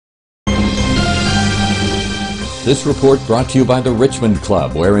This report brought to you by the Richmond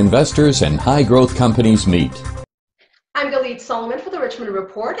Club, where investors and high-growth companies meet. I'm Galit Solomon for the Richmond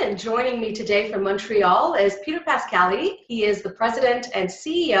Report, and joining me today from Montreal is Peter Pascali. He is the president and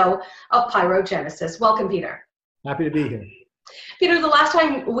CEO of PyroGenesis. Welcome, Peter. Happy to be here. Peter, the last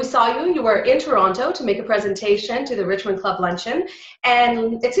time we saw you, you were in Toronto to make a presentation to the Richmond Club luncheon,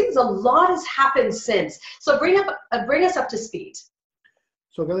 and it seems a lot has happened since. So bring us up to speed.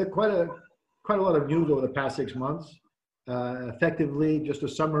 So Galit, quite a lot of news over the past 6 months. Effectively, just to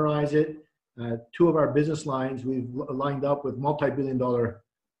summarize it, two of our business lines, we've lined up with multi-billion-dollar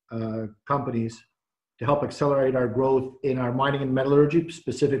companies to help accelerate our growth in our mining and metallurgy,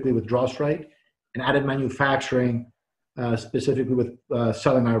 specifically with drawstrike, and additive manufacturing, specifically with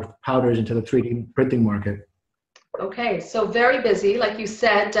selling our powders into the 3D printing market. Okay, so very busy, like you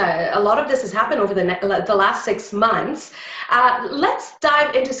said. A lot of this has happened over the last 6 months. Let's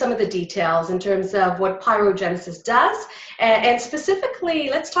dive into some of the details in terms of what PyroGenesis does, and specifically,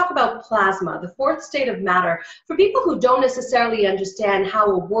 let's talk about plasma, the fourth state of matter. For people who don't necessarily understand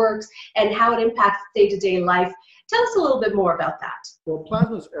how it works and how it impacts day-to-day life, tell us a little bit more about that. Well,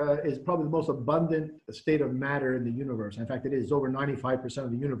 plasma is probably the most abundant state of matter in the universe. In fact, it is over 95%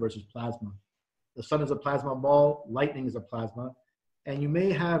 of the universe is plasma. The sun is a plasma ball, lightning is a plasma. And you may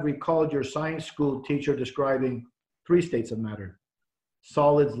have recalled your science school teacher describing 3 states of matter: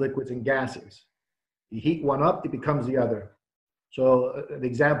 solids, liquids, and gases. You heat one up, it becomes the other. So the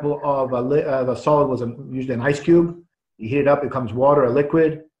example of a solid was usually an ice cube. You heat it up, it becomes water, a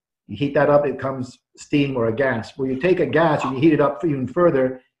liquid. You heat that up, it becomes steam or a gas. Well, you take a gas and you heat it up even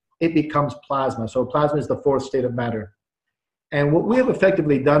further, it becomes plasma. So plasma is the 4th state of matter. And what we have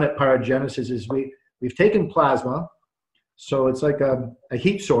effectively done at PyroGenesis is we've taken plasma, so it's like a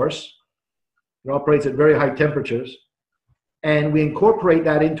heat source. It operates at very high temperatures, and we incorporate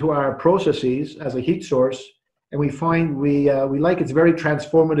that into our processes as a heat source, and we find we like its very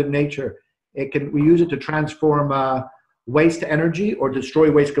transformative nature. We use it to transform waste to energy or destroy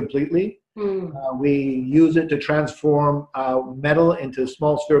waste completely. We use it to transform metal into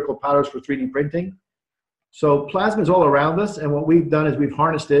small spherical powders for 3D printing. So plasma is all around us, and what we've done is we've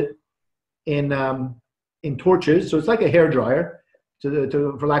harnessed it in torches. So it's like a hair dryer,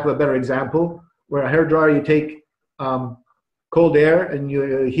 for lack of a better example, where a hair dryer, you take cold air and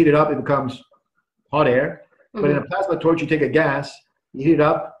you heat it up, it becomes hot air. But in a plasma torch, you take a gas, you heat it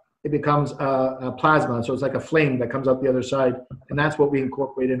up, it becomes a plasma. So it's like a flame that comes out the other side, and that's what we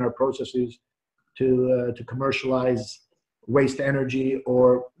incorporate in our processes to commercialize waste to energy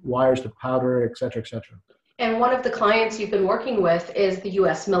or wires to powder, et cetera, et cetera. And one of the clients you've been working with is the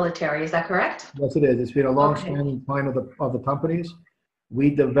U.S. military, is that correct? Yes, it is. It's been a long-standing client of the companies.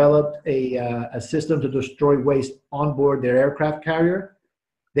 We developed a system to destroy waste on board their aircraft carrier.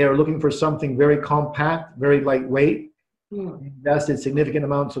 They are looking for something very compact, very lightweight. We invested significant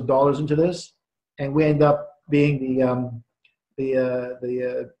amounts of dollars into this, and we end up being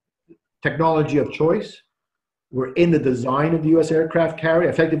the technology of choice. We're in the design of the U.S. aircraft carrier.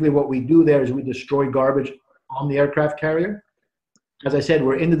 Effectively, what we do there is we destroy garbage on the aircraft carrier. As I said,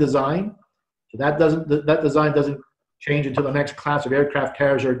 we're in the design. So that design doesn't change until the next class of aircraft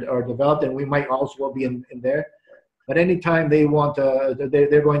carriers are developed, and we might also be in there. But anytime they want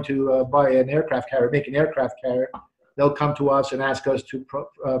they're going to buy an aircraft carrier, make an aircraft carrier, they'll come to us and ask us to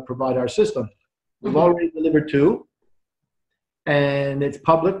provide our system. We've already delivered 2. And it's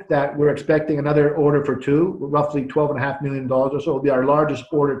public that we're expecting another order for 2, roughly $12.5 million or so. It'll be our largest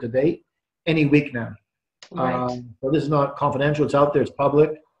order to date, any week now. Right. So this is not confidential, it's out there, it's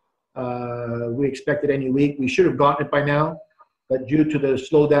public. We expect it any week. We should have gotten it by now, but due to the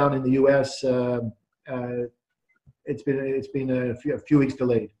slowdown in the US, it's been a few weeks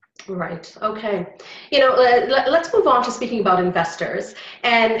delayed. Right. Okay. You know, let's move on to speaking about investors.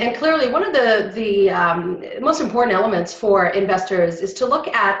 And clearly, one of the most important elements for investors is to look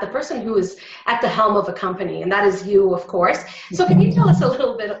at the person who is at the helm of a company, and that is you, of course. So can you tell us a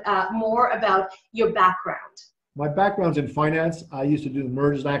little bit more about your background? My background's in finance. I used to do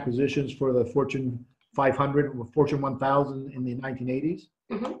mergers and acquisitions for the Fortune 500, or Fortune 1000 in the 1980s.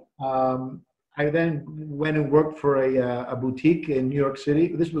 I then went and worked for a boutique in New York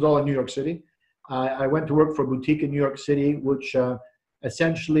City. This was all in New York City. I went to work for a boutique in New York City, which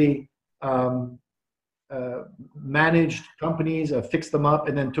essentially managed companies, fixed them up,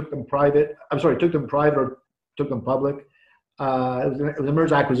 and then took them private. Took them private or took them public. It was a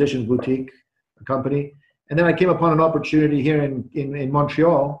merger acquisitions boutique company. And then I came upon an opportunity here in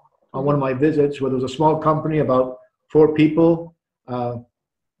Montreal on one of my visits, where there was a small company, about 4 people,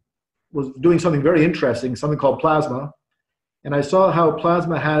 was doing something very interesting, something called plasma. And I saw how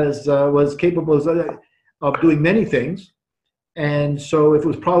plasma was capable. of doing many things. And so if it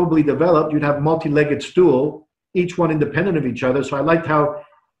was probably developed, you'd have a multi-legged stool, each one independent of each other. So I liked how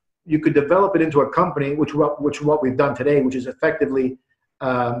you could develop it into a company, which what we've done today, which is effectively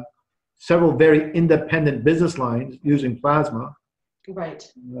several very independent business lines using plasma.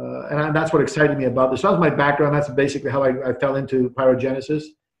 Right. And that's what excited me about this. So that was my background. That's basically how I fell into PyroGenesis.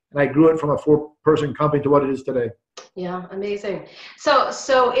 And I grew it from a 4-person company to what it is today. Yeah, amazing. So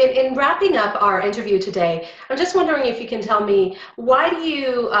in wrapping up our interview today, I'm just wondering if you can tell me, why do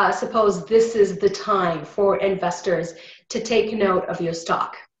you suppose this is the time for investors to take note of your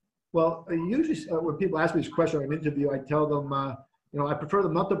stock? Well, usually when people ask me this question in an interview, I tell them, I prefer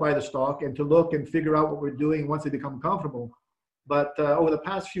them not to buy the stock and to look and figure out what we're doing once they become comfortable. But over the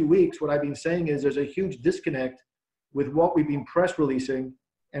past few weeks, what I've been saying is there's a huge disconnect with what we've been press releasing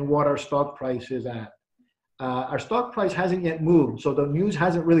and what our stock price is at. Our stock price hasn't yet moved, so the news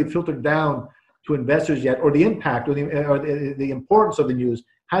hasn't really filtered down to investors yet, or the impact or the importance of the news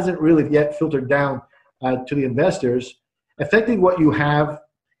hasn't really yet filtered down to the investors. Effectively, what you have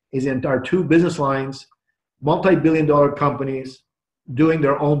is in our 2 business lines, multi-billion-dollar companies doing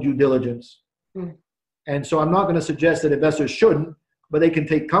their own due diligence. Mm. And so I'm not going to suggest that investors shouldn't, but they can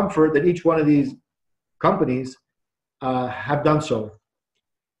take comfort that each one of these companies have done so.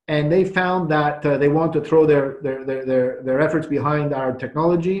 And they found that they want to throw their efforts behind our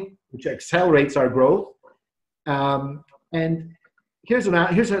technology, which accelerates our growth. And here's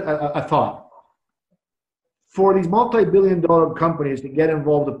a thought. For these multi-billion-dollar companies to get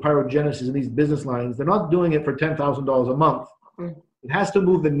involved with PyroGenesis in these business lines, they're not doing it for $10,000 a month. It has to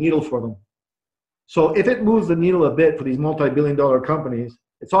move the needle for them. So if it moves the needle a bit for these multi-billion-dollar companies,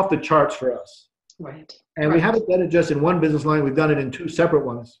 it's off the charts for us. Right. And we haven't done it just in one business line, we've done it in 2 separate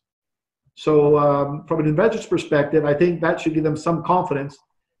ones. So from an investor's perspective, I think that should give them some confidence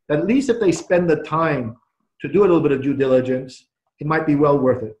that at least if they spend the time to do a little bit of due diligence, it might be well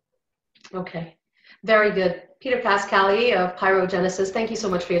worth it. Okay, very good. Peter Pascali of PyroGenesis, thank you so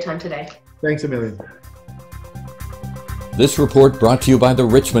much for your time today. Thanks a million. This report brought to you by the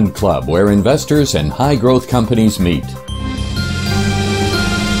Richmond Club, where investors and high-growth companies meet.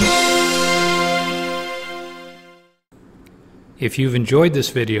 If you've enjoyed this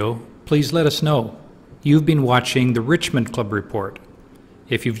video, please let us know. You've been watching the Richmond Club Report.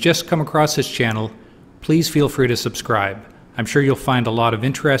 If you've just come across this channel, please feel free to subscribe. I'm sure you'll find a lot of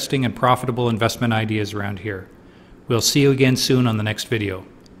interesting and profitable investment ideas around here. We'll see you again soon on the next video.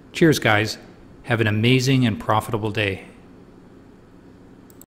 Cheers, guys. Have an amazing and profitable day.